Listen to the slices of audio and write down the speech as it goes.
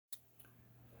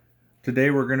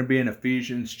Today we're going to be in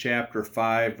Ephesians chapter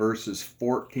 5, verses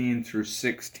 14 through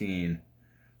 16.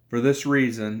 For this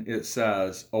reason, it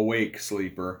says, "Awake,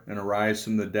 sleeper, and arise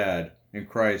from the dead, and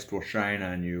Christ will shine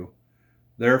on you.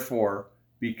 Therefore,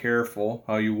 be careful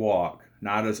how you walk,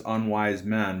 not as unwise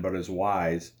men, but as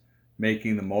wise,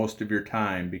 making the most of your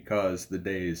time, because the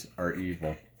days are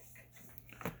evil."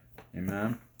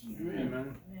 Amen.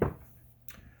 Amen.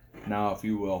 Now, if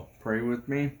you will, pray with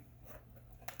me.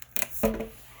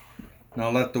 Now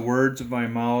let the words of my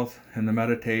mouth and the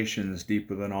meditations deep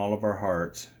within all of our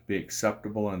hearts be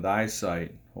acceptable in thy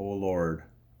sight, O Lord,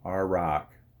 our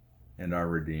rock and our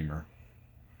Redeemer.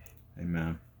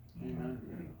 Amen.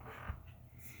 Amen.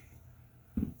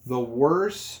 The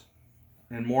worse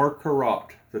and more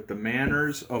corrupt that the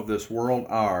manners of this world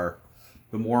are,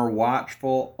 the more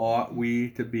watchful ought we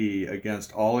to be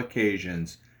against all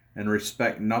occasions, and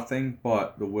respect nothing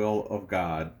but the will of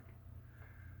God.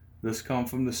 This comes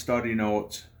from the study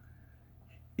notes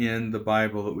in the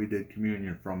Bible that we did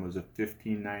communion from. It was a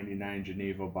 1599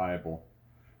 Geneva Bible.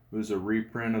 It was a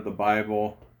reprint of the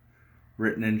Bible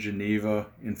written in Geneva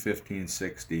in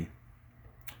 1560.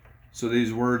 So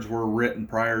these words were written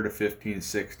prior to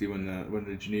 1560 when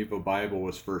the Geneva Bible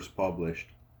was first published.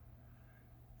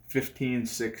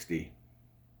 1560.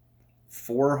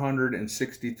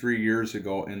 463 years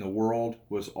ago, and the world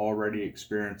was already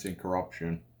experiencing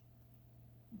corruption.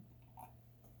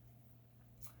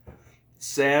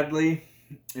 Sadly,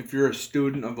 if you're a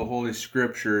student of the Holy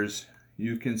Scriptures,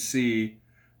 you can see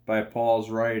by Paul's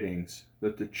writings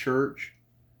that the church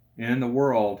and the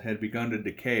world had begun to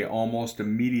decay almost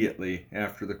immediately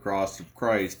after the cross of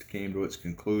Christ came to its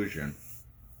conclusion.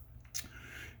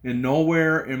 And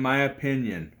nowhere, in my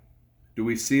opinion, do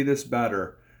we see this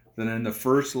better than in the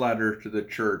first letter to the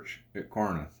church at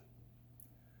Corinth.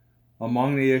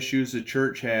 Among the issues the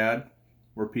church had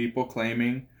were people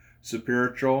claiming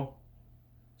spiritual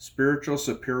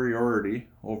superiority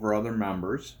over other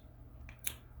members.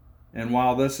 And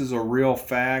while this is a real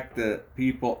fact that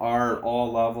people are at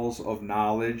all levels of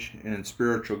knowledge and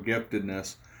spiritual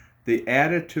giftedness, the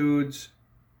attitudes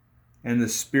and the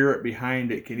spirit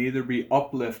behind it can either be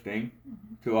uplifting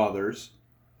to others,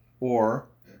 or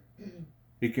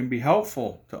it can be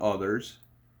helpful to others,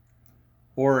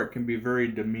 or it can be very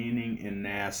demeaning and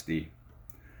nasty.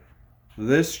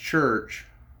 This church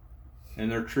and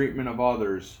their treatment of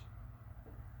others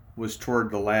was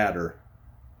toward the latter.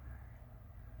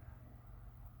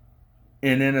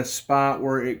 And in a spot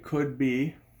where it could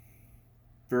be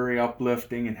very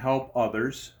uplifting and help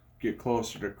others get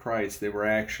closer to Christ, they were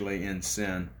actually in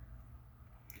sin.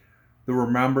 There were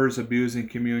members abusing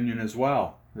communion as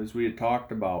well, as we had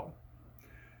talked about.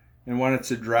 And when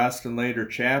it's addressed in later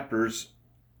chapters,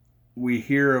 we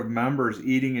hear of members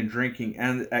eating and drinking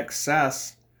in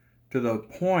excess to the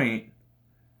point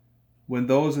when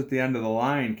those at the end of the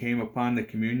line came upon the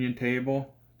communion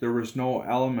table, there was no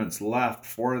elements left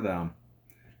for them.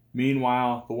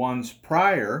 Meanwhile, the ones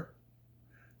prior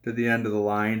to the end of the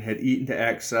line had eaten to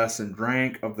excess and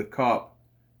drank of the cup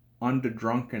unto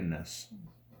drunkenness,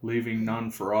 leaving none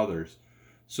for others.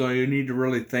 So you need to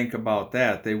really think about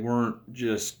that. They weren't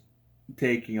just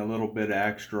taking a little bit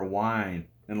extra wine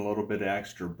and a little bit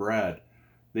extra bread.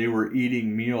 They were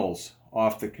eating meals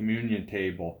off the communion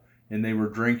table, and they were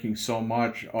drinking so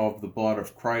much of the blood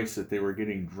of Christ that they were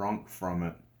getting drunk from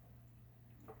it.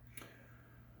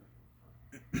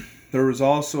 There was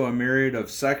also a myriad of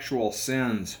sexual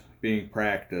sins being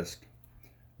practiced.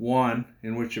 One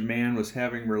in which a man was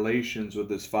having relations with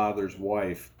his father's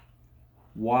wife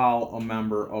while a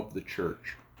member of the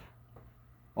church.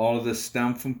 All of this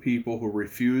stemmed from people who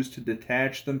refused to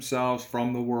detach themselves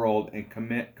from the world and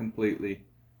commit completely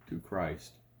to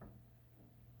Christ.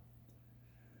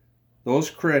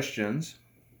 Those Christians,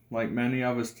 like many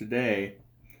of us today,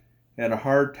 had a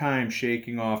hard time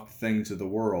shaking off the things of the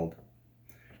world.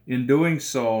 In doing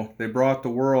so, they brought the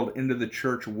world into the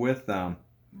church with them,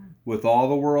 with all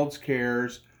the world's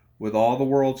cares, with all the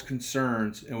world's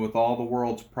concerns, and with all the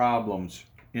world's problems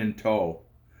in tow.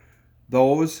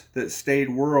 Those that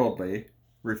stayed worldly,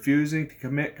 refusing to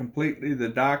commit completely to the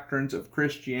doctrines of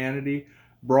Christianity,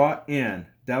 brought in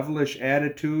devilish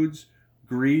attitudes,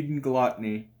 greed and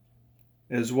gluttony,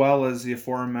 as well as the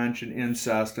aforementioned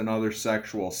incest and other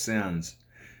sexual sins.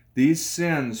 These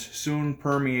sins soon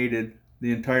permeated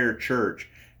the entire church,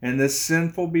 and this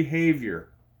sinful behavior,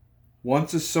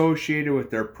 once associated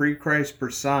with their pre-Christ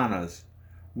personas,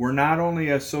 were not only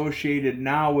associated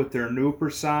now with their new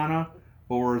persona,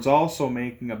 but was also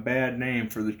making a bad name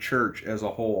for the church as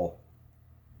a whole.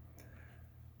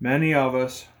 Many of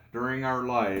us during our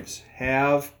lives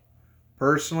have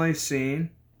personally seen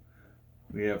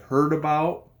we have heard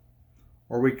about,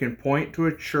 or we can point to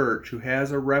a church who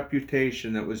has a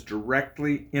reputation that was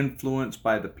directly influenced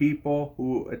by the people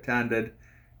who attended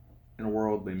in a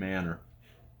worldly manner.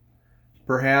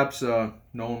 Perhaps a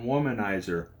known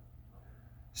womanizer,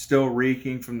 still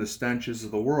reeking from the stenches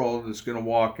of the world, is going to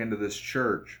walk into this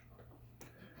church.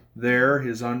 There,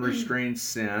 his unrestrained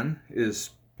sin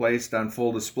is placed on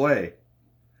full display.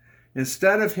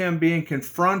 Instead of him being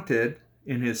confronted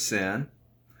in his sin,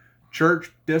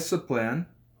 church discipline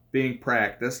being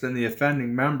practiced and the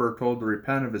offending member told to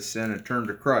repent of his sin and turn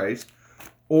to Christ,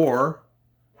 or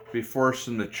be forced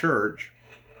from the church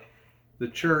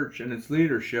and its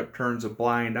leadership turns a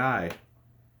blind eye.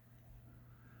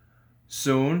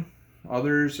 Soon,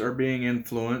 others are being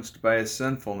influenced by his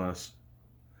sinfulness.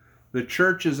 The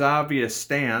church's obvious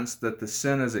stance that the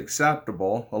sin is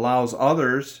acceptable allows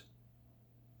others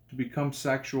to become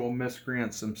sexual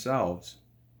miscreants themselves.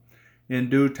 In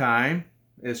due time,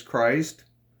 as Christ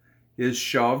is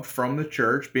shoved from the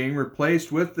church, being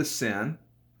replaced with the sin,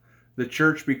 the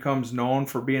church becomes known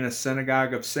for being a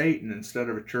synagogue of Satan instead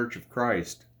of a church of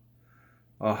Christ,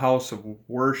 a house of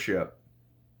worship.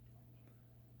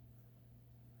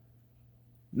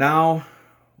 Now,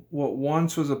 what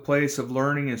once was a place of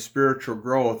learning and spiritual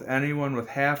growth, anyone with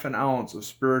half an ounce of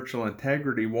spiritual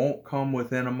integrity won't come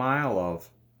within a mile of.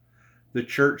 The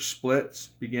church splits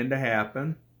begin to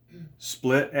happen,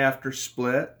 split after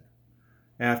split,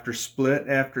 after split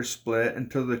after split,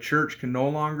 until the church can no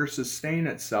longer sustain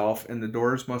itself and the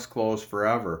doors must close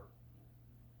forever.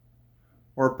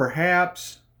 Or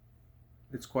perhaps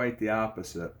it's quite the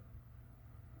opposite.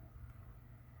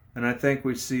 And I think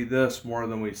we see this more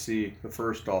than we see the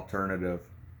first alternative.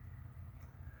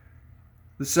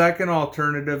 The second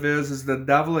alternative is the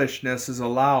devilishness is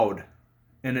allowed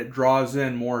and it draws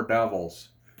in more devils.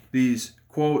 These,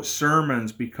 quote,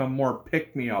 sermons become more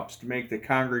pick-me-ups to make the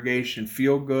congregation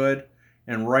feel good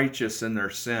and righteous in their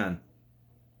sin.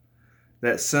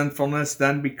 That sinfulness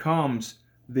then becomes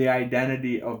the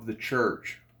identity of the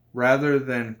church rather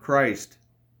than Christ.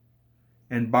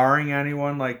 And barring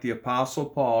anyone like the Apostle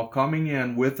Paul coming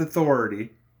in with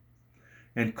authority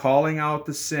and calling out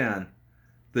the sin,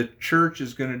 the church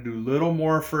is going to do little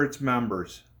more for its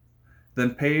members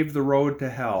than pave the road to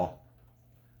hell.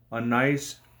 A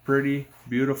nice, pretty,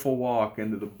 beautiful walk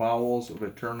into the bowels of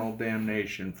eternal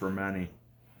damnation for many.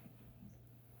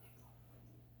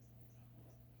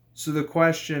 So the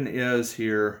question is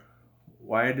here,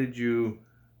 why did you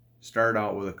start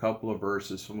out with a couple of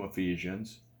verses from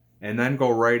Ephesians and then go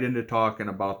right into talking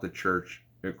about the church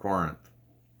at Corinth?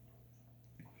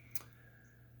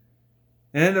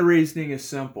 And the reasoning is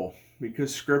simple,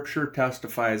 because Scripture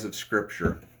testifies of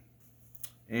Scripture.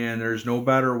 And there's no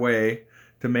better way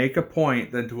to make a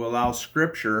point than to allow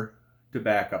Scripture to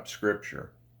back up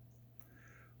Scripture.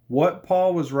 What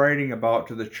Paul was writing about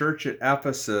to the church at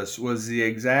Ephesus was the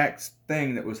exact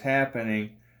thing that was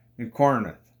happening in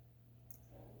Corinth.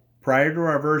 Prior to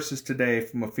our verses today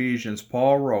from Ephesians,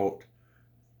 Paul wrote,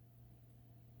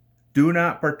 "Do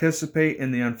not participate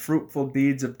in the unfruitful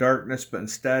deeds of darkness, but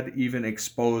instead even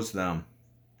expose them."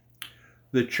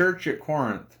 The church at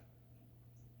Corinth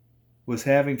was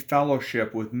having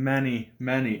fellowship with many,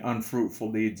 many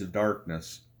unfruitful deeds of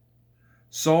darkness.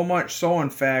 So much so, in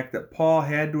fact, that Paul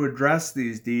had to address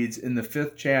these deeds in the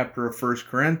 5th chapter of 1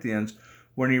 Corinthians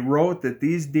when he wrote that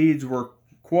these deeds were,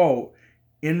 quote,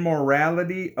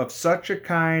 "immorality of such a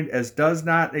kind as does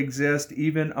not exist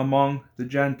even among the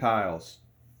Gentiles,"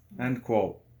 end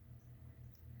quote.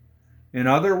 In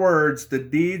other words, the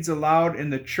deeds allowed in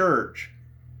the church,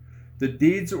 the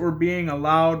deeds that were being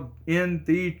allowed in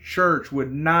the church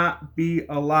would not be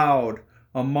allowed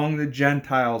among the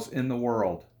Gentiles in the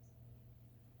world.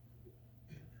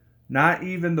 Not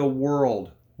even the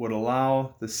world would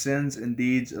allow the sins and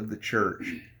deeds of the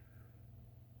church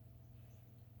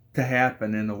to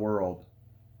happen in the world.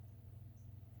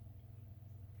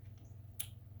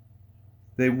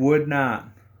 They would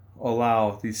not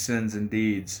allow these sins and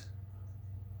deeds,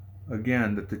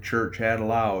 again, that the church had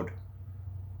allowed.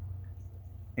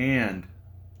 And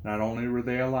not only were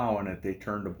they allowing it, they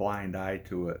turned a blind eye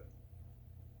to it.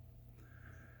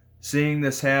 Seeing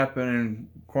this happen in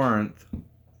Corinth,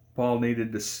 Paul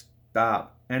needed to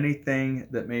stop anything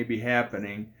that may be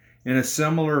happening in a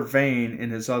similar vein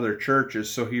in his other churches,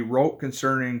 so he wrote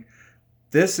concerning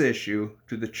this issue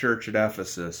to the church at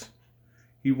Ephesus.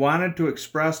 He wanted to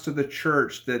express to the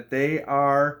church that they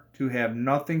are to have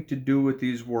nothing to do with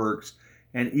these works,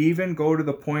 and even go to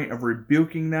the point of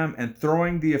rebuking them and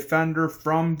throwing the offender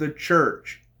from the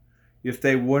church if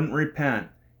they wouldn't repent,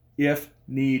 if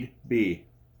need be.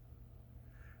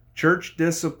 Church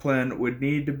discipline would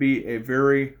need to be a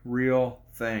very real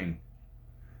thing.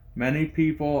 Many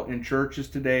people in churches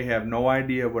today have no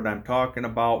idea what I'm talking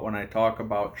about when I talk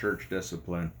about church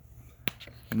discipline.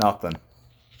 Nothing.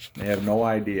 They have no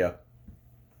idea.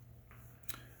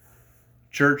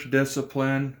 Church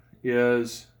discipline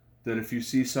is that if you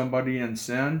see somebody in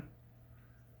sin,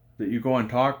 that you go and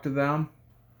talk to them.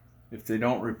 If they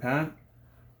don't repent,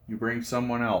 you bring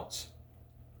someone else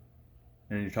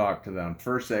and you talk to them.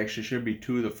 First, actually should be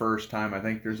two the first time. I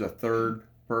think there's a third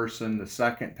person the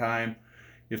second time.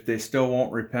 If they still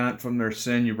won't repent from their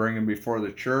sin, you bring them before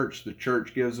the church. The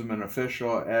church gives them an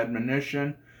official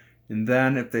admonition. And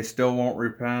then if they still won't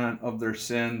repent of their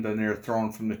sin, then they're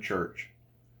thrown from the church.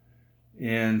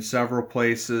 In several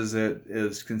places, it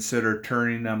is considered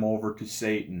turning them over to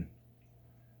Satan.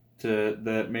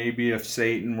 That maybe if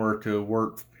Satan were to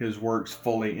work his works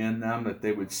fully in them, that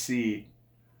they would see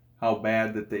how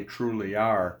bad that they truly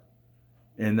are,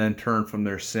 and then turn from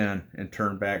their sin and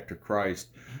turn back to Christ.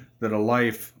 That a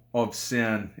life of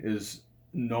sin is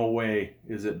no way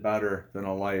is it better than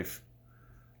a life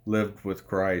lived with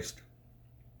Christ.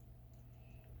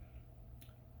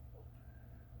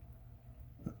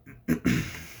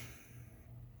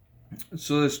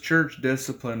 So this church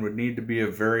discipline would need to be a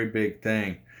very big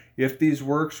thing. If these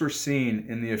works were seen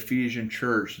in the Ephesian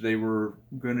church, they were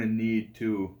going to need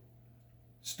to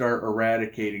start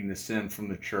eradicating the sin from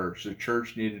the church. The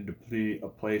church needed to be a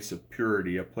place of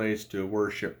purity, a place to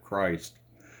worship Christ,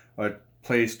 a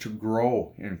place to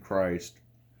grow in Christ.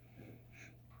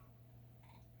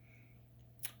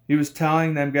 He was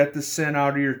telling them, get the sin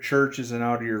out of your churches and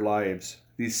out of your lives.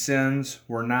 These sins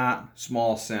were not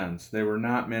small sins. They were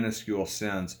not minuscule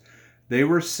sins. They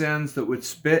were sins that would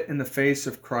spit in the face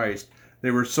of Christ.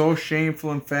 They were so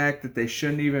shameful, in fact, that they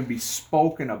shouldn't even be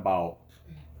spoken about.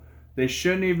 They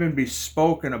shouldn't even be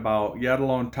spoken about, yet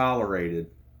alone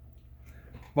tolerated.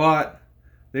 But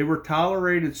they were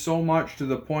tolerated so much to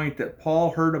the point that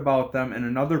Paul heard about them in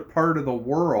another part of the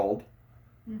world.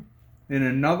 In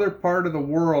another part of the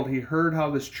world, he heard how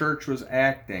this church was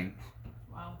acting.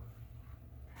 Wow.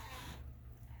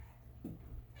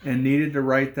 And needed to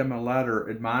write them a letter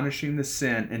admonishing the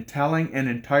sin and telling an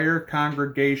entire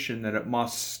congregation that it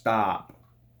must stop.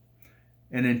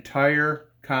 An entire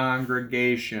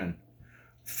congregation.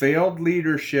 Failed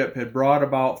leadership had brought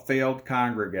about failed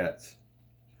congregates.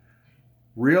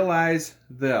 Realize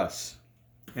this.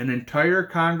 An entire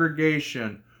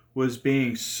congregation was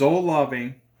being so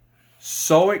loving,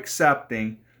 so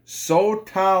accepting, so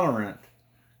tolerant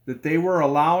that they were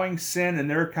allowing sin in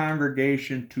their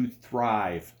congregation to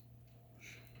thrive.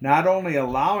 Not only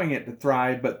allowing it to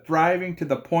thrive, but thriving to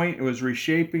the point it was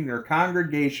reshaping their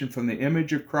congregation from the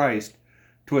image of Christ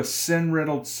to a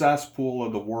sin-riddled cesspool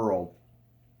of the world.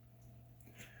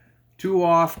 Too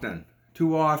often,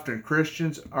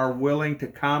 Christians are willing to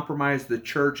compromise the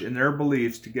church in their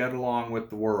beliefs to get along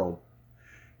with the world.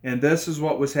 And this is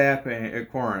what was happening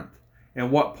at Corinth,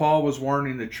 and what Paul was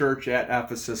warning the church at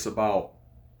Ephesus about.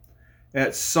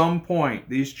 At some point,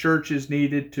 these churches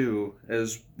needed to,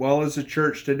 as well as the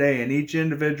church today, and each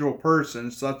individual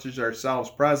person, such as ourselves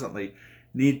presently,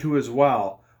 need to as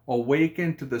well,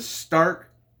 awaken to the stark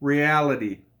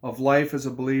reality of life as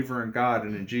a believer in God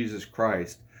and in Jesus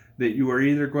Christ. That you are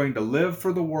either going to live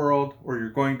for the world or you're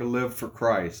going to live for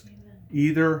Christ. Amen.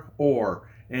 Either or.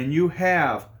 And you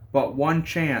have but one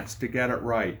chance to get it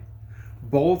right.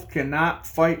 Both cannot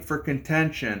fight for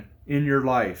contention in your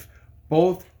life.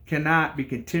 Both cannot be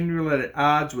continually at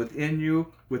odds within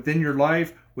you, within your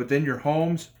life, within your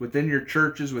homes, within your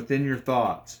churches, within your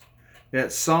thoughts.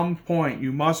 At some point,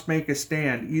 you must make a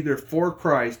stand either for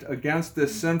Christ against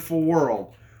this sinful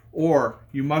world, or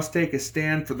you must take a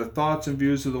stand for the thoughts and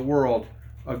views of the world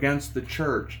against the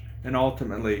church and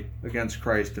ultimately against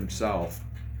Christ himself.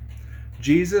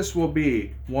 Jesus will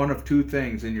be one of two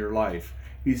things in your life.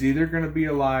 He's either going to be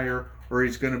a liar or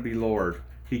he's going to be Lord.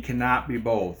 He cannot be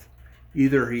both.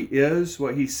 Either he is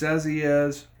what he says he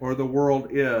is, or the world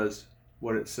is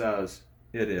what it says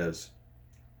it is.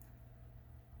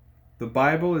 The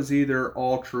Bible is either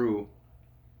all true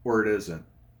or it isn't.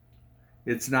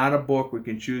 It's not a book we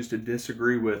can choose to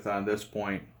disagree with on this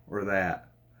point or that.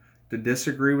 To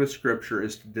disagree with Scripture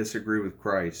is to disagree with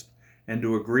Christ, and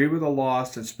to agree with a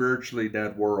lost and spiritually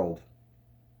dead world.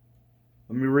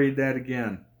 Let me read that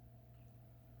again.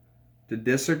 To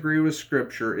disagree with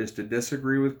Scripture is to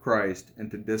disagree with Christ, and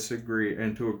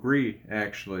to agree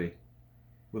actually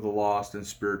with a lost and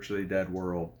spiritually dead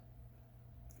world.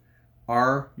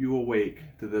 Are you awake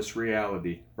to this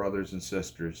reality, brothers and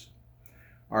sisters?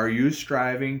 Are you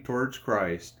striving towards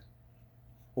Christ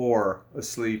or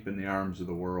asleep in the arms of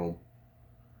the world?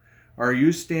 Are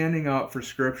you standing up for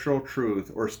scriptural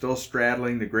truth or still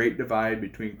straddling the great divide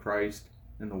between Christ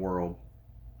and the world?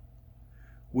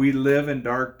 We live in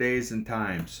dark days and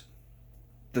times.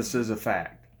 This is a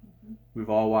fact. We've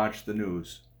all watched the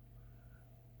news.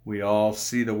 We all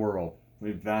see the world.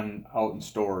 We've been out in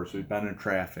stores. We've been in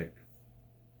traffic.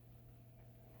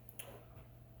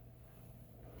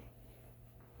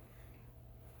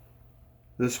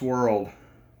 This world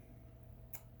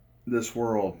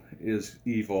is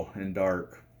evil and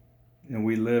dark, and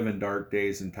we live in dark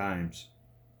days and times.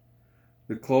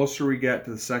 The closer we get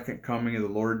to the second coming of the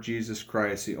Lord Jesus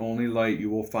Christ, the only light you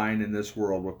will find in this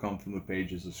world will come from the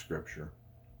pages of Scripture.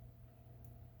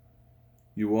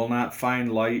 You will not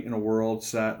find light in a world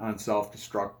set on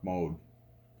self-destruct mode,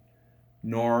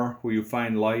 nor will you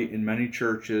find light in many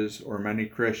churches or many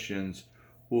Christians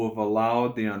who have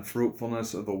allowed the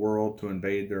unfruitfulness of the world to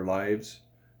invade their lives,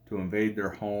 to invade their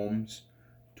homes,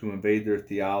 to invade their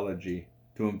theology,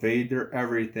 to invade their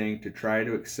everything, to try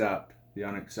to accept the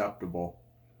unacceptable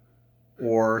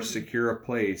or secure a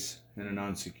place in an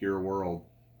unsecure world.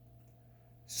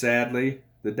 Sadly,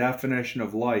 the definition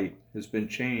of light has been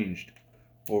changed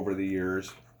over the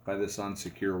years by this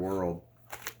unsecure world.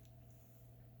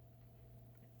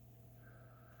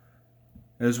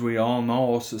 As we all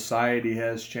know, society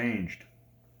has changed.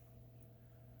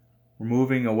 We're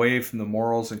moving away from the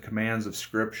morals and commands of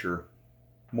Scripture.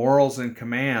 Morals and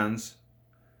commands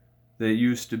that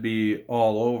used to be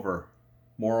all over.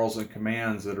 Morals and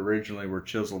commands that originally were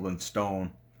chiseled in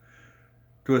stone.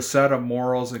 To a set of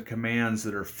morals and commands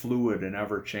that are fluid and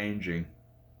ever-changing.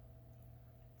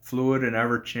 Fluid and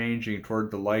ever-changing toward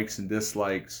the likes and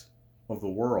dislikes of the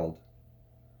world.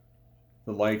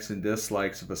 The likes and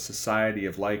dislikes of a society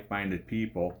of like-minded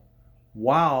people,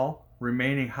 while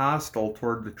remaining hostile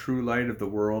toward the true light of the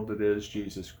world that is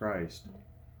Jesus Christ.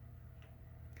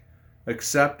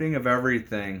 Accepting of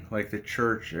everything like the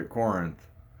church at Corinth.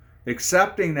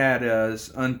 Accepting, that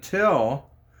is,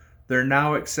 until their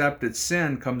now accepted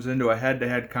sin comes into a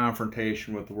head-to-head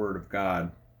confrontation with the Word of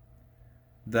God.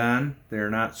 Then they are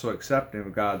not so accepting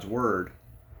of God's Word,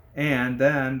 and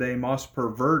then they must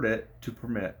pervert it to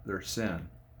permit their sin.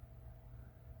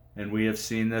 And we have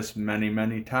seen this many,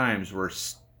 many times where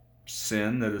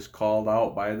sin that is called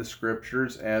out by the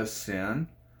Scriptures as sin,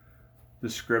 the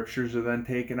Scriptures are then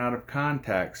taken out of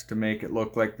context to make it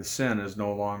look like the sin is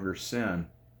no longer sin.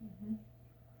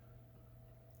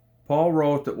 Paul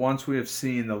wrote that once we have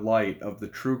seen the light of the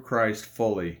true Christ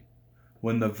fully,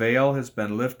 when the veil has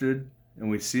been lifted and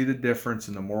we see the difference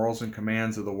in the morals and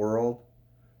commands of the world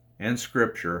and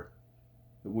Scripture,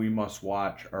 that we must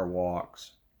watch our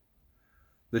walks.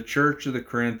 The church of the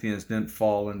Corinthians didn't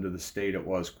fall into the state it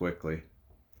was quickly.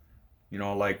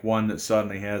 Like one that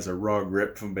suddenly has a rug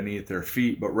ripped from beneath their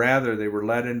feet, but rather they were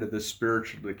led into this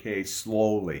spiritual decay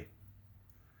slowly,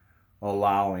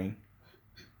 allowing.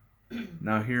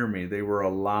 Now hear me, they were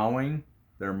allowing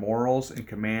their morals and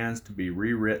commands to be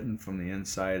rewritten from the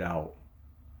inside out.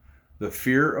 The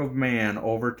fear of man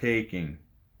overtaking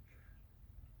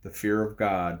the fear of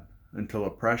God, until a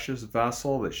precious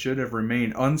vessel that should have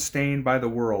remained unstained by the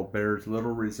world bears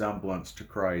little resemblance to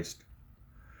Christ.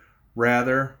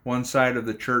 Rather, one side of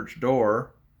the church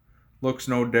door looks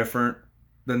no different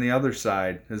than the other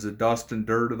side, as the dust and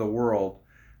dirt of the world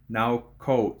now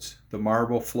coats the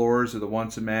marble floors of the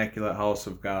once immaculate house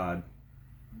of God.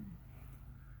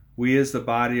 We as the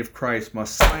body of Christ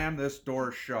must slam this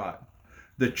door shut.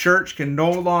 The church can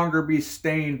no longer be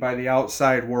stained by the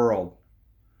outside world.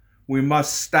 We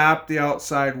must stop the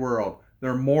outside world,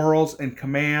 their morals and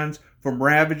commands, from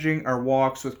ravaging our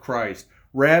walks with Christ,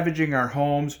 ravaging our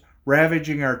homes,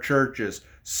 ravaging our churches.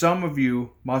 Some of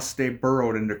you must stay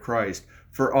burrowed into Christ.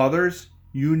 For others,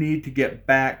 you need to get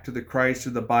back to the Christ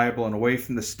of the Bible and away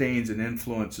from the stains and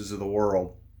influences of the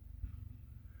world.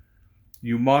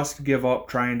 You must give up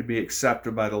trying to be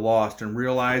accepted by the lost and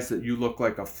realize that you look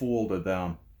like a fool to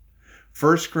them.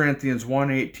 1 Corinthians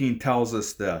 1:18 tells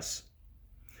us this.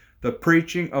 The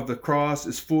preaching of the cross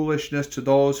is foolishness to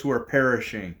those who are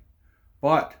perishing,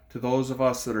 but to those of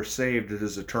us that are saved, it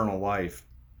is eternal life.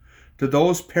 To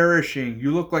those perishing,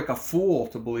 you look like a fool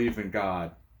to believe in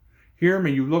God. Hear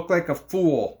me, you look like a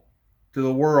fool to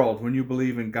the world when you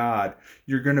believe in God.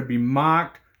 You're going to be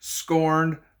mocked,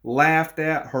 scorned, laughed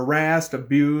at, harassed,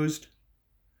 abused.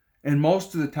 And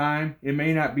most of the time, it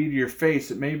may not be to your face,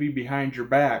 it may be behind your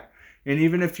back. And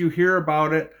even if you hear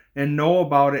about it and know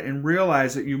about it and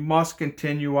realize that, you must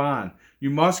continue on. You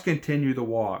must continue the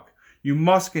walk. You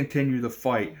must continue the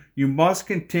fight. You must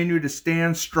continue to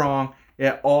stand strong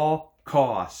at all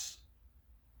costs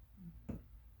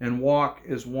and walk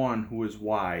as one who is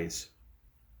wise.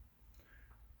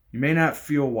 You may not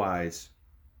feel wise.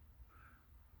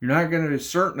 You're not going to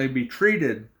certainly be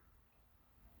treated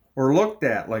or looked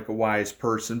at like a wise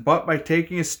person, but by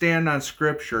taking a stand on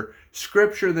Scripture,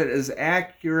 Scripture that is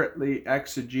accurately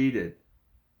exegeted.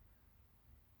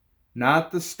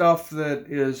 Not the stuff that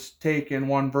is taken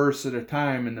one verse at a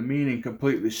time and the meaning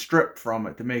completely stripped from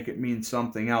it to make it mean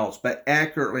something else, but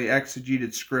accurately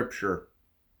exegeted Scripture.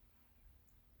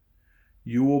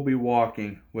 You will be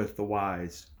walking with the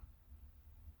wise.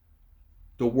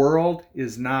 The world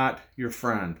is not your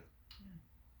friend.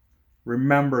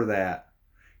 Remember that.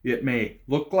 It may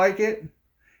look like it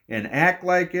and act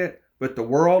like it, but the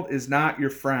world is not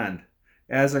your friend.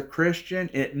 As a Christian,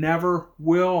 it never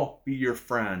will be your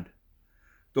friend.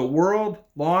 The world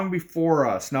long before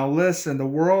us, now listen, the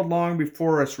world long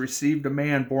before us received a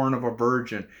man born of a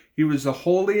virgin. He was the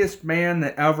holiest man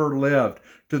that ever lived.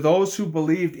 To those who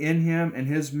believed in him and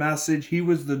his message, he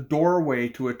was the doorway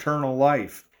to eternal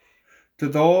life. To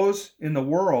those in the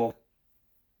world,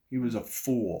 he was a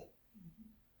fool.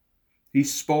 He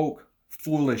spoke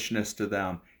foolishness to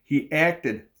them. He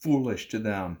acted foolish to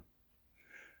them.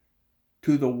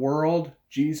 To the world,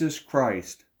 Jesus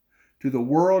Christ. To the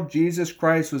world, Jesus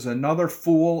Christ was another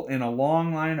fool in a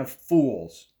long line of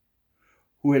fools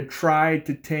who had tried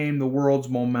to tame the world's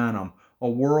momentum, a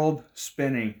world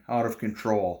spinning out of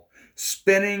control.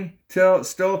 Spinning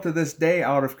still to this day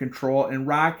out of control and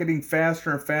rocketing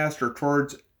faster and faster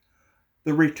towards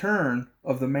the return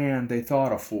of the man they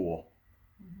thought a fool.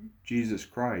 Jesus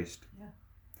Christ. Yeah.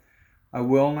 I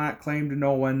will not claim to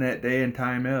know when that day and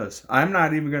time is. I'm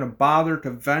not even going to bother to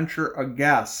venture a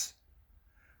guess.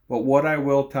 But what I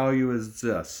will tell you is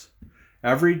this.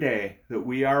 Every day that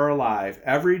we are alive,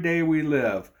 every day we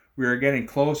live, we are getting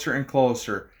closer and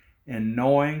closer. And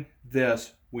knowing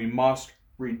this, we must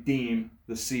redeem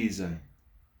the season.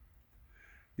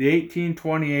 The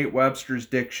 1828 Webster's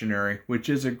Dictionary, which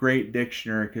is a great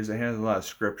dictionary because it has a lot of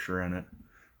scripture in it.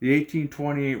 The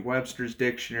 1828 Webster's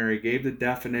Dictionary gave the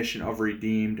definition of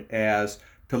redeemed as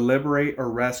to liberate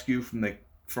or rescue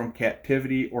from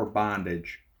captivity or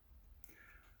bondage.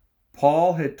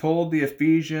 Paul had told the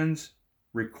Ephesians,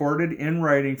 recorded in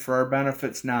writing for our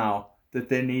benefits now, that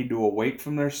they need to awake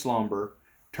from their slumber,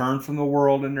 turn from the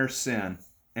world and their sin,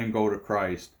 and go to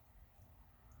Christ.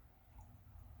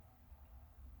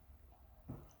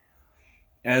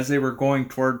 As they were going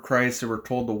toward Christ, they were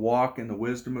told to walk in the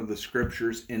wisdom of the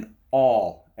Scriptures in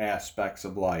all aspects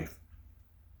of life.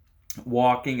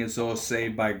 Walking as those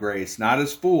saved by grace, not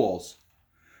as fools,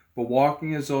 but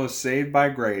walking as those saved by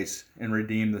grace and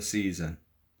redeem the season.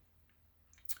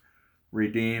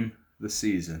 Redeem the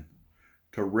season.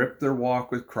 To rip their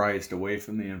walk with Christ away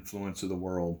from the influence of the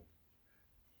world.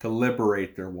 To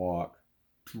liberate their walk.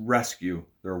 To rescue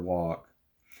their walk.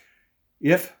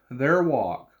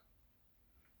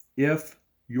 If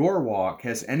your walk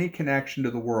has any connection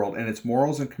to the world and its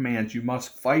morals and commands, you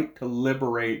must fight to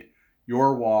liberate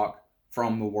your walk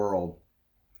from the world.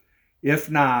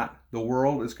 If not, the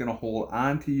world is going to hold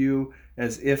on to you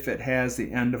as if it has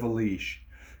the end of a leash.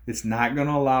 It's not going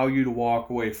to allow you to walk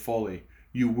away fully.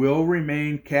 You will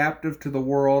remain captive to the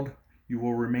world. You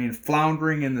will remain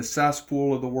floundering in the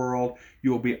cesspool of the world.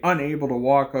 You will be unable to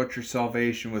walk out your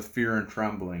salvation with fear and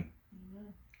trembling.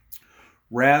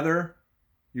 Rather,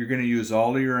 you're going to use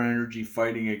all of your energy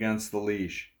fighting against the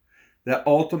leash. That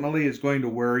ultimately is going to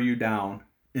wear you down,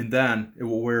 and then it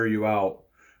will wear you out,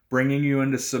 bringing you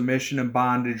into submission and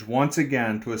bondage once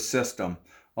again to a system,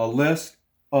 a list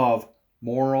of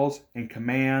morals and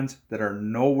commands that are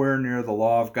nowhere near the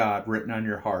law of God written on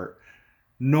your heart,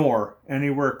 nor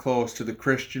anywhere close to the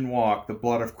Christian walk the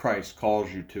blood of Christ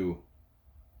calls you to.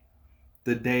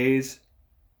 The days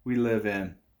we live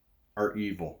in are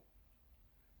evil.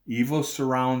 Evil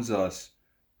surrounds us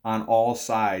on all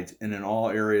sides and in all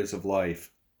areas of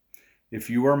life. If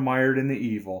you are mired in the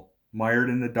evil, mired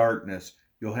in the darkness,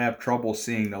 you'll have trouble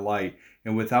seeing the light.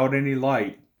 And without any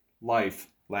light, life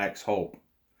lacks hope.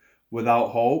 Without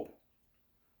hope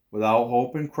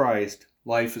in Christ,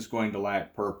 life is going to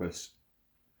lack purpose.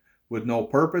 With no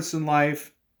purpose in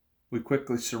life, we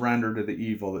quickly surrender to the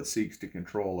evil that seeks to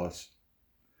control us.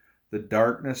 The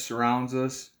darkness surrounds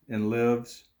us and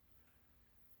lives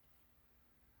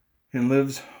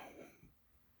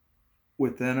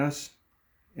within us,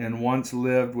 and lives once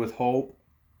lived with hope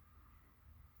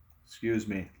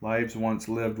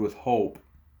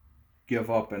give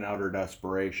up in utter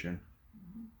desperation.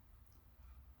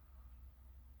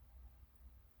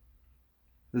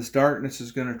 This darkness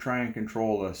is going to try and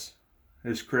control us.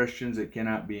 As Christians, it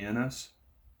cannot be in us,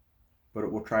 but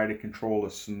it will try to control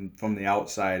us from the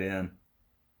outside in.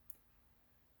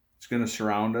 It's going to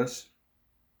surround us.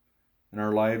 and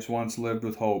our lives once lived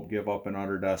with hope give up in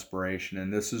utter desperation.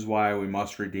 And this is why we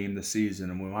must redeem the season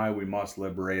and why we must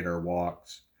liberate our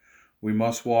walks. We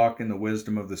must walk in the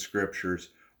wisdom of the Scriptures.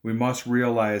 We must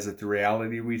realize that the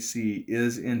reality we see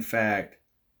is, in fact,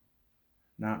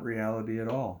 not reality at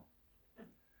all.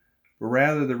 But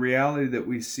rather, the reality that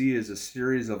we see is a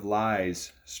series of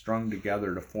lies strung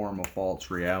together to form a false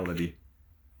reality.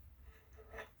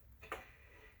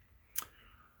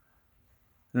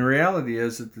 And the reality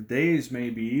is that the days may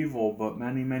be evil, but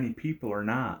many, many people are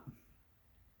not.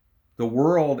 The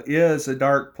world is a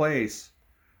dark place,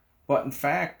 but in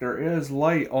fact, there is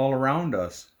light all around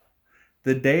us.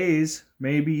 The days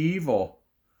may be evil,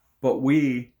 but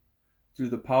we, through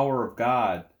the power of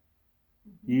God,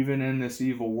 even in this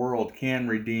evil world, can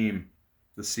redeem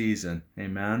the season.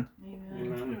 Amen?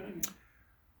 Amen.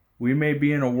 We may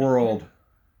be in a world,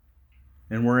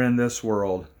 and we're in this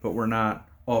world, but we're not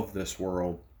of this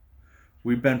world.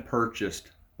 We've been purchased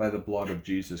by the blood of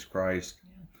Jesus Christ.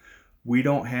 We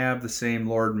don't have the same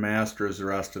Lord and Master as the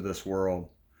rest of this world.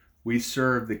 We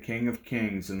serve the King of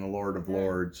Kings and the Lord of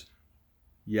Lords.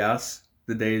 Yes,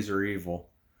 the days are evil,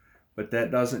 but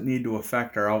that doesn't need to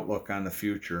affect our outlook on the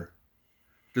future.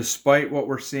 Despite what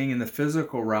we're seeing in the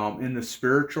physical realm, in the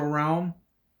spiritual realm,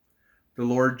 the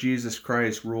Lord Jesus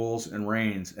Christ rules and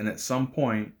reigns. And at some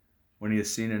point, when he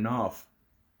has seen enough,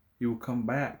 he will come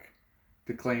back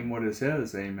to claim what is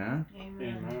his. Amen?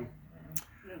 Amen.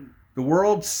 The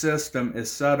world system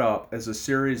is set up as a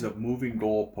series of moving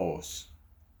goalposts.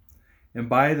 And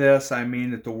by this, I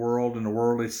mean that the world and the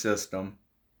worldly system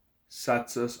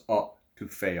sets us up to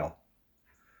fail.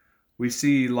 We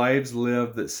see lives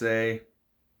lived that say,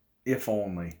 if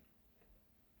only.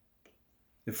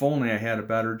 If only I had a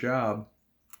better job.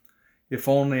 If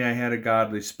only I had a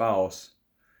godly spouse.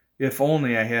 If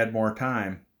only I had more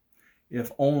time.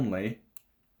 If only.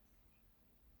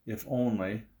 If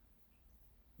only.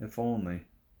 If only.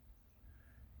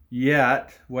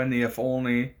 Yet, when the if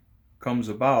only comes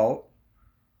about,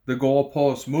 the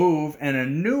goalposts move and a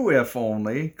new if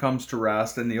only comes to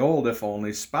rest in the old if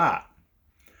only spot.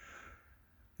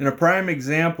 And a prime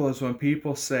example is when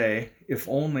people say, if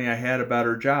only I had a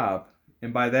better job.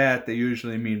 And by that, they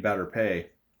usually mean better pay.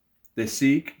 They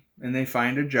seek and they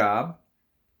find a job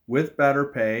with better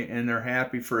pay, and they're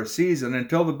happy for a season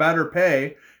until the better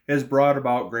pay has brought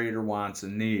about greater wants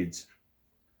and needs.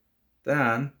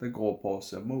 Then the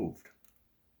goalposts have moved.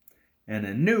 And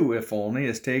a new if only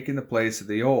has taken the place of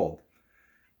the old.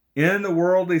 In the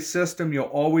worldly system, you'll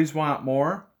always want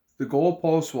more. The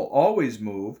goalposts will always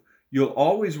move. You'll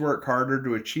always work harder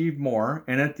to achieve more.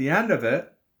 And at the end of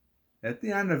it,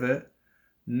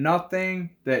 nothing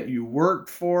that you worked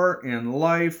for in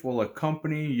life will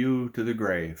accompany you to the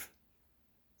grave.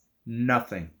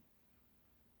 Nothing.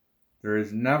 There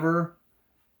has never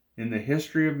in the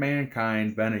history of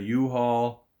mankind been a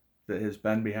U-Haul that has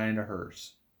been behind a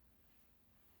hearse.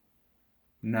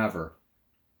 Never.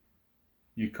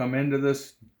 You come into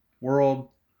this world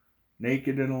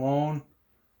naked and alone,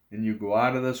 and you go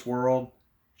out of this world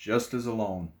just as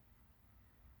alone.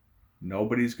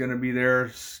 Nobody's going to be there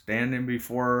standing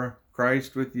before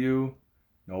Christ with you.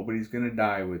 Nobody's going to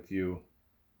die with you.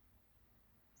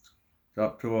 It's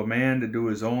up to a man to do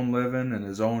his own living and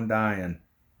his own dying.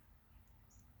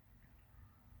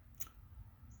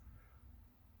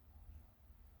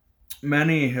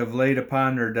 Many have laid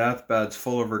upon their deathbeds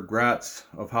full of regrets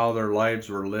of how their lives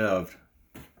were lived,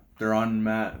 their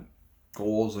unmet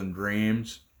goals and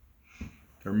dreams,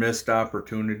 their missed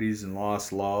opportunities and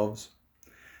lost loves.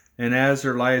 And as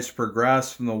their lives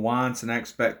progress from the wants and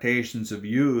expectations of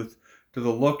youth to the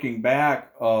looking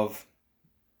back of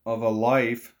a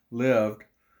life lived,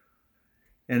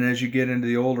 and as you get into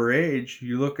the older age,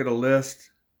 you look at a list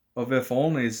of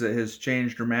if-onlys that has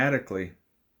changed dramatically.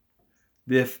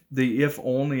 The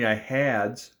if-only I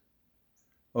hads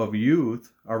of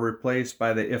youth are replaced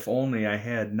by the if-only I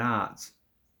had nots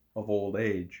of old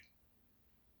age.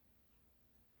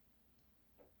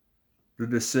 The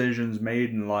decisions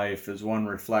made in life as one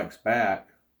reflects back,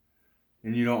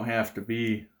 and you don't have to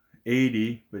be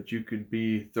 80, but you could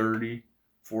be 30,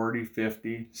 40,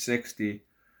 50, 60.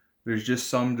 There's just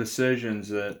some decisions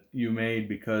that you made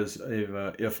because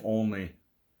of if only.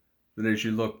 That as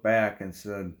you look back and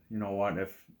said, you know what,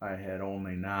 if I had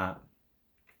only not.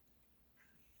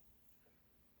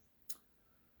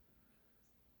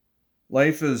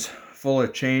 Life is full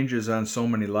of changes on so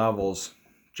many levels.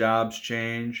 Jobs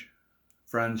change,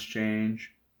 friends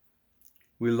change.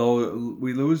 We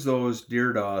lose those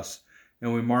dear to us,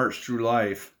 and we march through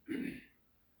life.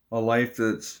 A life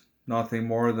that's nothing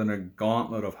more than a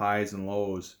gauntlet of highs and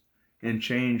lows. And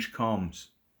change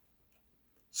comes.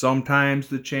 Sometimes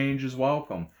the change is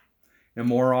welcome. And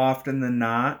more often than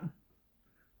not,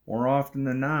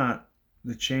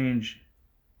 the change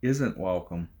isn't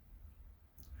welcome.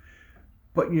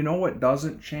 But you know what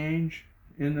doesn't change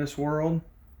in this world?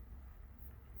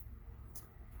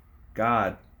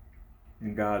 God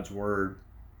and God's Word.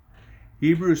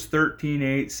 Hebrews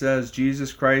 13:8 says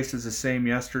Jesus Christ is the same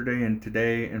yesterday and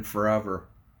today and forever.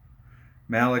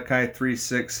 Malachi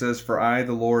 3:6 says, "For I,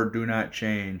 the Lord, do not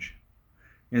change."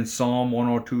 In Psalm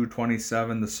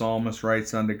 102:27, the psalmist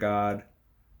writes unto God,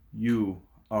 "You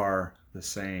are the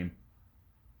same."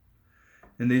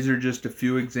 And these are just a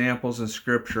few examples in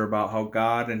Scripture about how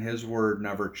God and His Word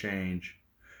never change.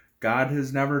 God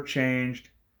has never changed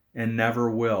and never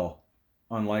will,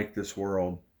 unlike this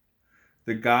world.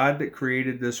 The God that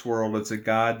created this world is a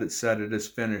God that said it is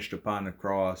finished upon the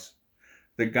cross.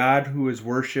 The God who is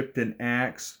worshipped in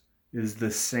Acts is the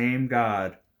same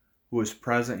God who is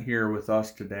present here with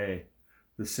us today.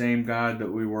 The same God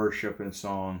that we worship in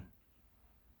song.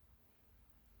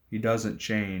 He doesn't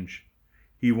change.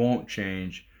 He won't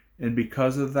change. And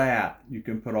because of that, you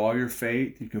can put all your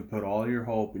faith, you can put all your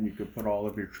hope, and you can put all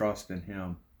of your trust in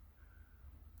Him.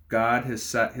 God has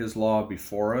set His law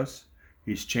before us.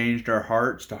 He's changed our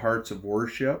hearts to hearts of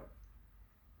worship.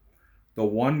 The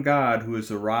one God who is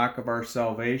the rock of our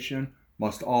salvation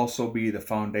must also be the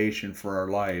foundation for our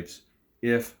lives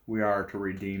if we are to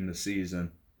redeem the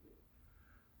season.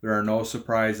 There are no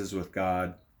surprises with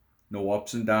God, no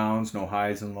ups and downs, no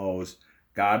highs and lows.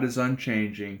 God is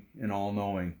unchanging and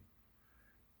all-knowing.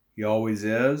 He always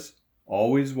is,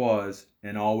 always was,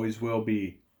 and always will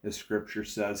be, as Scripture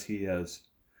says He is.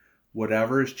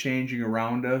 Whatever is changing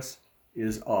around us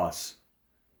is us.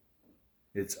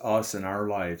 It's us in our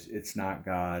lives. It's not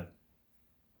God.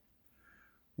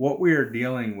 What we are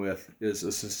dealing with is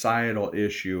a societal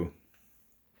issue.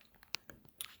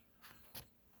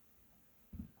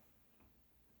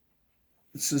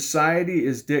 Society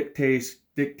is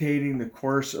dictating the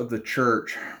course of the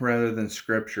church rather than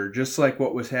Scripture, just like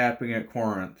what was happening at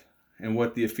Corinth and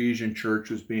what the Ephesian church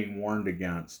was being warned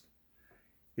against.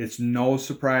 It's no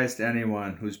surprise to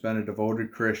anyone who's been a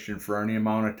devoted Christian for any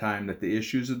amount of time that the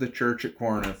issues of the church at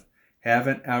Corinth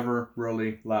haven't ever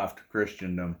really left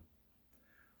Christendom.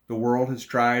 The world has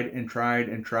tried and tried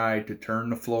and tried to turn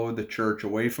the flow of the church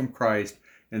away from Christ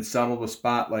and settle the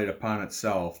spotlight upon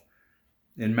itself.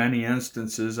 In many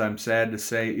instances, I'm sad to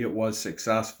say, it was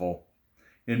successful.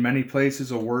 In many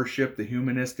places of worship, the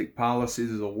humanistic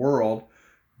policies of the world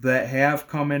that have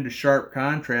come into sharp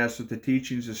contrast with the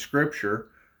teachings of Scripture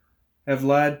have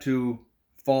led to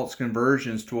false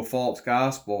conversions to a false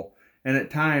gospel, and at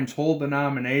times whole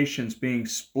denominations being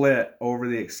split over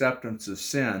the acceptance of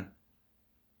sin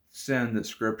that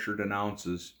Scripture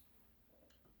denounces.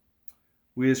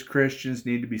 We as Christians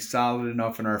need to be solid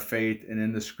enough in our faith and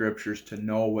in the Scriptures to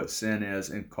know what sin is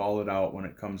and call it out when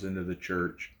it comes into the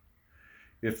church.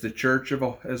 If the church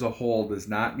as a whole does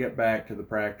not get back to the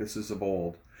practices of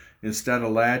old, instead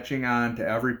of latching on to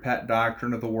every pet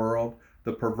doctrine of the world,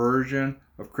 the perversion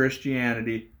of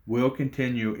Christianity will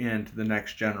continue into the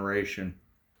next generation,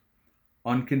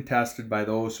 uncontested by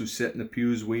those who sit in the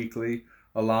pews weekly,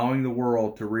 allowing the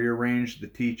world to rearrange the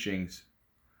teachings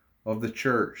of the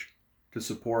church to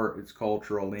support its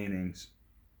cultural leanings.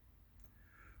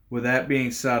 With that being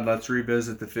said, let's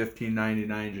revisit the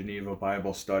 1599 Geneva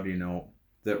Bible Study Note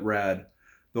that read,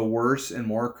 "The worse and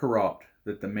more corrupt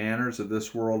that the manners of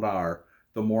this world are,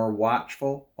 the more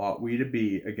watchful ought we to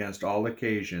be against all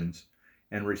occasions,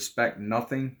 and respect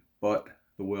nothing but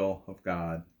the will of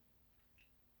God."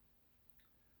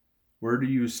 Where do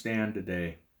you stand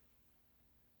today?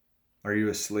 Are you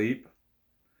asleep?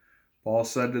 Paul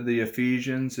said to the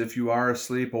Ephesians, "If you are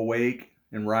asleep, awake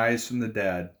and rise from the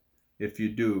dead. If you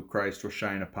do, Christ will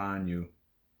shine upon you."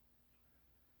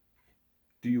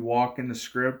 Do you walk in the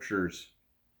Scriptures?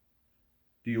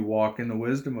 Do you walk in the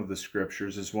wisdom of the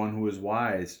Scriptures as one who is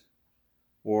wise?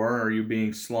 Or are you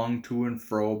being slung to and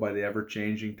fro by the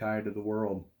ever-changing tide of the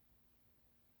world?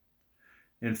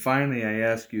 And finally, I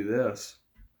ask you this: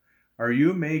 are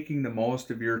you making the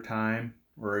most of your time,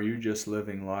 or are you just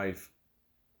living life?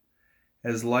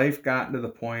 Has life gotten to the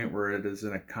point where it is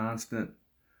in a constant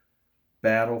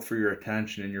battle for your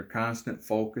attention and your constant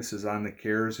focus is on the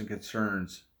cares and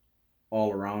concerns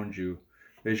all around you?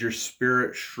 As your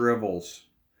spirit shrivels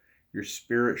from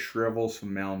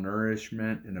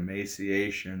malnourishment and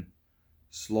emaciation,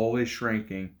 slowly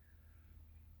shrinking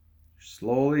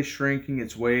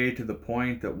its way to the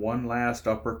point that one last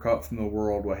uppercut from the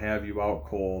world will have you out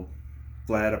cold,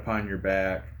 flat upon your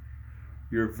back,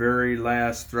 your very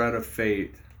last thread of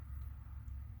faith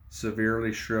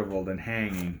severely shriveled and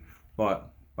hanging,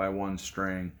 but by one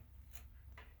string,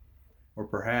 or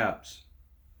perhaps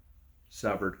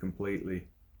severed completely.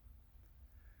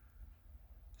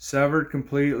 Severed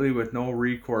completely with no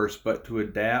recourse but to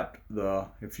adapt the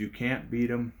if you can't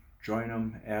beat 'em, join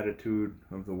 'em attitude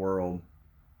of the world.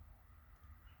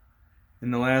 In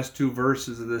the last two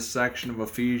verses of this section of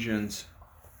Ephesians,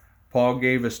 Paul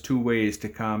gave us two ways to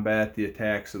combat the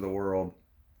attacks of the world.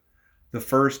 The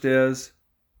first is,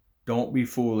 don't be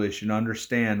foolish and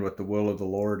understand what the will of the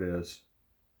Lord is.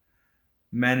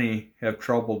 Many have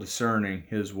trouble discerning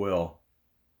His will,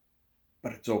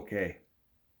 but it's okay.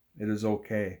 It is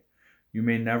okay. You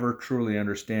may never truly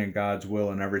understand God's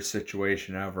will in every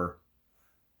situation ever,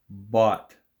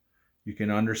 but you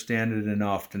can understand it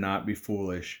enough to not be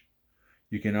foolish.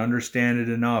 You can understand it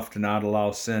enough to not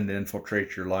allow sin to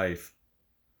infiltrate your life,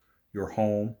 your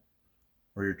home,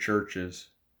 or your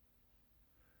churches.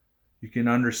 You can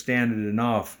understand it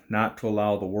enough not to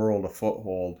allow the world a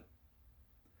foothold.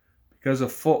 Because a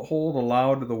foothold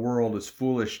allowed to the world is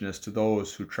foolishness to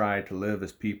those who try to live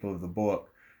as people of the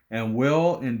book, and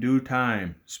will in due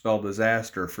time spell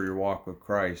disaster for your walk with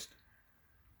Christ.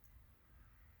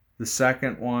 The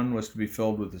second one was to be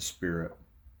filled with the Spirit.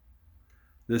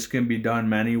 This can be done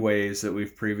many ways that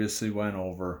we've previously went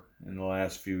over in the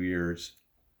last few years.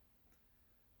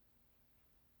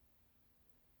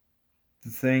 The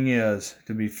thing is,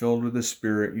 to be filled with the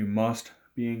Spirit, you must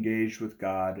be engaged with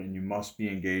God and you must be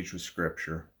engaged with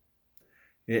Scripture.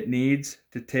 It needs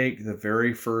to take the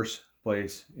very first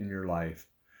place in your life.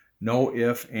 No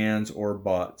ifs, ands, or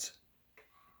buts.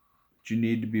 But you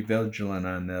need to be vigilant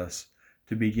on this.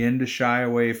 To begin to shy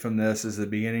away from this is the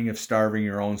beginning of starving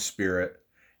your own spirit.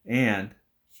 And,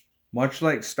 much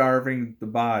like starving the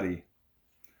body,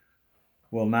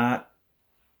 will not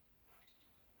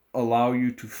allow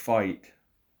you to fight,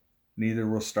 neither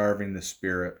will starving the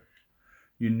spirit.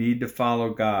 You need to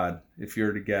follow God if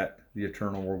you're to get the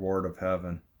eternal reward of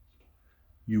heaven.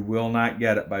 You will not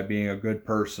get it by being a good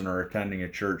person or attending a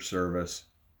church service.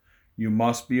 You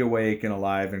must be awake and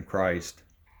alive in Christ.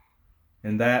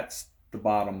 And that's the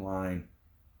bottom line.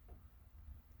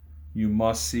 You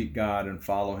must seek God and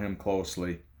follow Him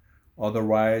closely.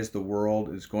 Otherwise, the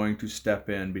world is going to step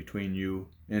in between you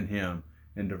and Him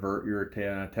and divert your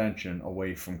attention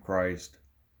away from Christ.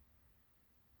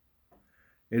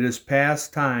 It is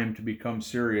past time to become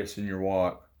serious in your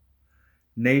walk.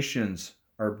 Nations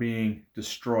are being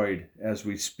destroyed as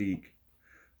we speak.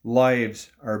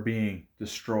 Lives are being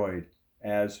destroyed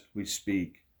as we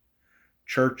speak.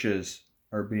 Churches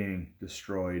are being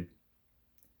destroyed.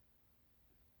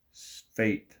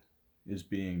 Faith is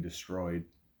being destroyed.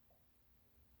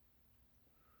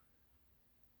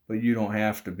 But you don't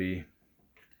have to be.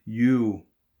 You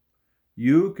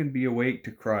can be awake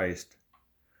to Christ.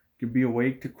 You can be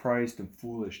awake to Christ and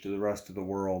foolish to the rest of the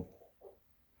world.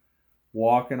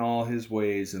 Walk in all His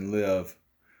ways and live.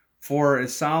 For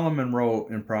as Solomon wrote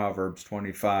in Proverbs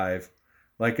 25,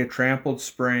 like a trampled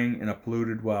spring and a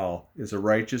polluted well is a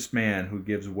righteous man who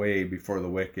gives way before the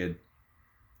wicked.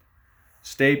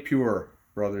 Stay pure,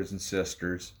 brothers and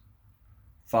sisters.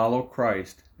 Follow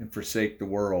Christ and forsake the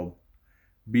world.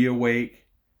 Be awake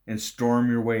and storm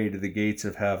your way to the gates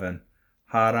of heaven,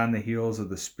 hot on the heels of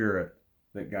the Spirit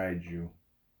that guides you.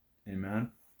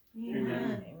 Amen.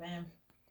 Amen. Amen.